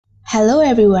Hello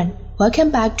everyone,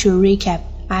 welcome back to Recap.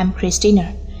 I'm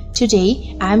Christina.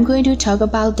 Today, I'm going to talk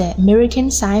about the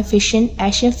American science fiction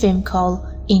action film called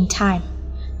In Time.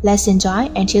 Let's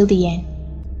enjoy until the end.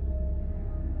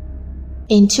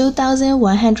 In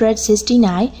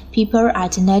 2169, people are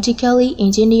genetically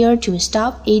engineered to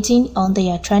stop eating on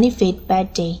their 25th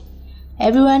birthday.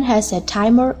 Everyone has a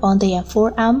timer on their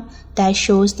forearm that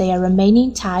shows their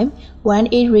remaining time. When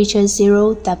it reaches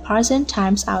zero, the person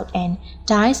times out and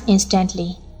dies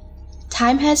instantly.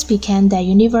 Time has become the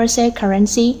universal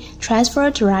currency,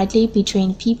 transferred directly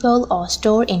between people or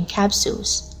stored in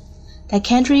capsules. The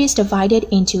country is divided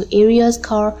into areas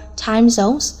called time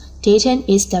zones. Dayton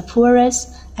is the poorest,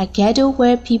 a ghetto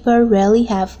where people rarely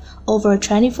have over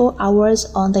 24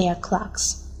 hours on their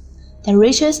clocks. The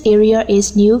richest area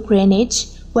is New Greenwich,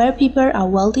 where people are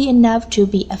wealthy enough to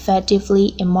be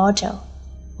effectively immortal.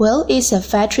 Will is a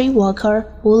factory worker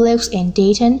who lives in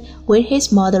Dayton with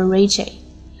his mother Rachel.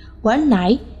 One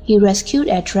night, he rescued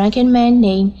a drunken man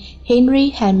named Henry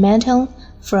Hamilton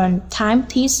from time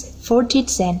thieves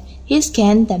Fortis and he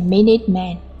scanned the Minute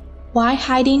Man. While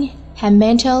hiding,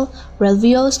 Hamilton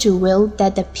reveals to Will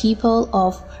that the people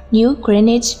of New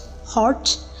Greenwich hoard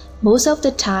most of the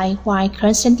time while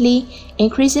constantly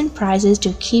increasing prices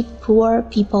to keep poor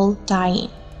people dying.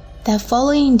 The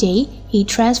following day, he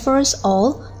transfers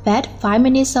all but 5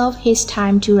 minutes of his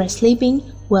time to a sleeping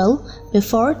Will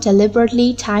before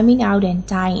deliberately timing out and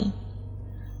dying.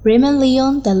 Raymond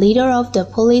Leon, the leader of the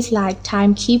police-like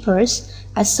timekeepers,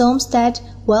 assumes that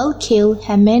Will killed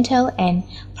Hamilton and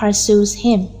pursues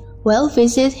him. Will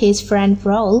visits his friend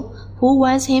Brawl, who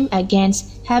warns him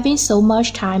against having so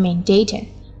much time in Dayton.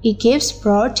 He gives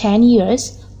Brawl 10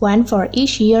 years, one for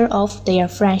each year of their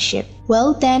friendship.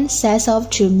 Will then sets off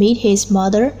to meet his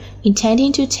mother,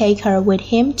 intending to take her with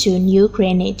him to New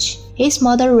Greenwich. His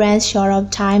mother runs short of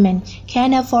time and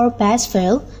can't afford bus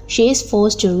fare. She is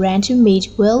forced to run to meet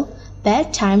Will,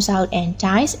 but times out and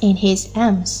dies in his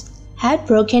arms.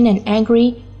 Heartbroken and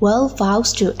angry, Will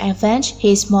vows to avenge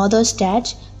his mother's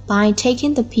death by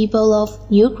taking the people of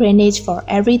New Greenwich for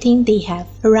everything they have.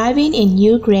 Arriving in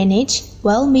New Greenwich,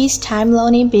 Will meets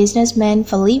time-loaning businessman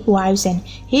Philip Wives and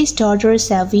his daughter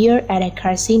Sylvia at a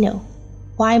casino.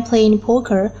 While playing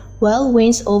poker, Will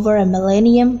wins over a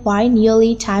millennium while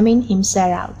nearly timing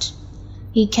himself out.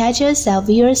 He catches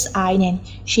Sylvia's eye and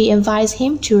she invites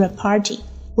him to a party.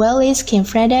 Will is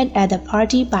confronted at the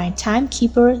party by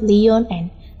timekeeper Leon and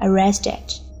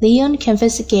arrested. Leon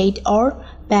confiscates all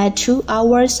but 2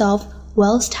 hours of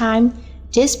Will's time,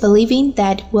 disbelieving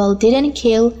that Will didn't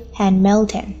kill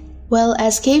Hamilton. Will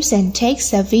escapes and takes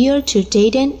Sylvia to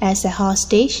Dayton as a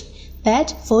hostage,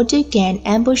 but Fortis gang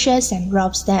ambushes and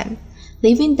robs them,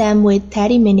 leaving them with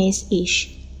 30 minutes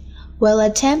each. Will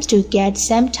attempts to get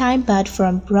some time back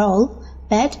from Brawl,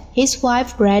 but his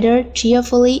wife rather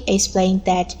cheerfully explains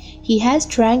that he has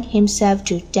drank himself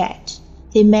to death.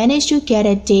 They manage to get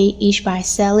a day each by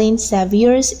selling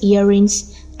Sylvia's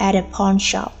earrings at a pawn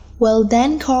shop. Will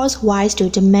then calls Wise to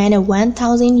demand a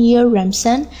 1,000-year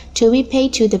ransom to be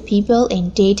paid to the people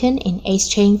in Dayton in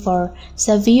exchange for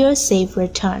Sylvia's safe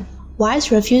return.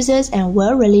 Wise refuses and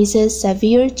Will releases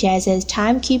Sylvia just as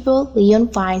timekeeper Leon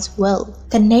finds Will.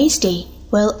 The next day,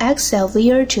 Will asks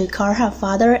Sylvia to call her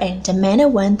father and demand a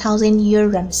 1,000-year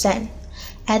ransom.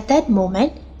 At that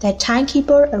moment, the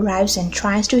timekeeper arrives and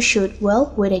tries to shoot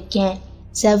Will with a gun.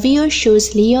 Sylvia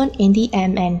shoots Leon in the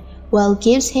arm and Will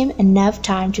gives him enough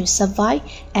time to survive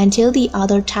until the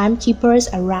other timekeepers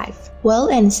arrive. Will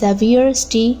and Sylvia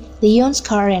steal Leon's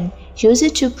car and use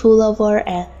it to pull over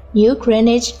a New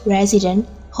Greenwich resident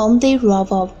whom they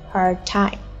rob of her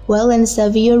time. Will and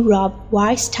Sylvia rob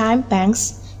White's time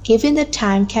banks, giving the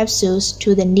time capsules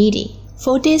to the needy.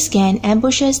 Fortis gang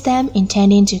ambushes them,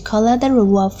 intending to collect the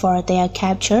reward for their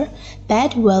capture,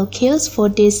 but Will kills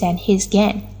Fortis and his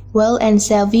gang. Will and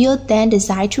Sylvia then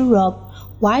decide to rob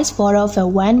White's bought of a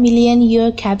 1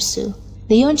 million-year capsule.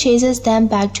 Leon chases them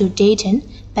back to Dayton,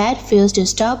 but fails to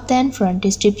stop them from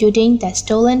distributing the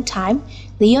stolen time.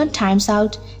 Leon times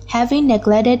out, having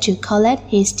neglected to collect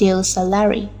his steel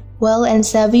salary. Will and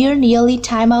Sylvia nearly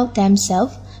time out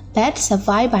themselves, but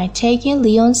survive by taking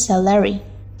Leon's salary.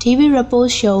 TV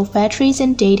reports show factories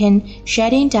in Dayton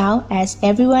shutting down as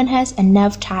everyone has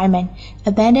enough time and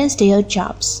abandons their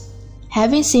jobs.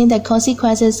 Having seen the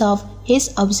consequences of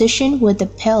his obsession with the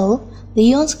pill,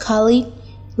 Leon's colleague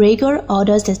Rhaegar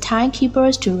orders the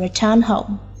timekeepers to return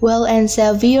home. Will and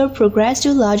Sylvia progress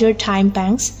to larger time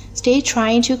banks, still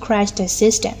trying to crash the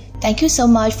system. Thank you so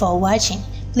much for watching.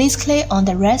 Please click on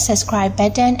the red subscribe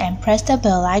button and press the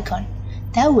bell icon.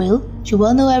 That way, you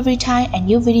will know every time a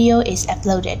new video is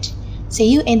uploaded.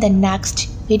 See you in the next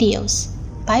video. videos.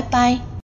 Bye bye.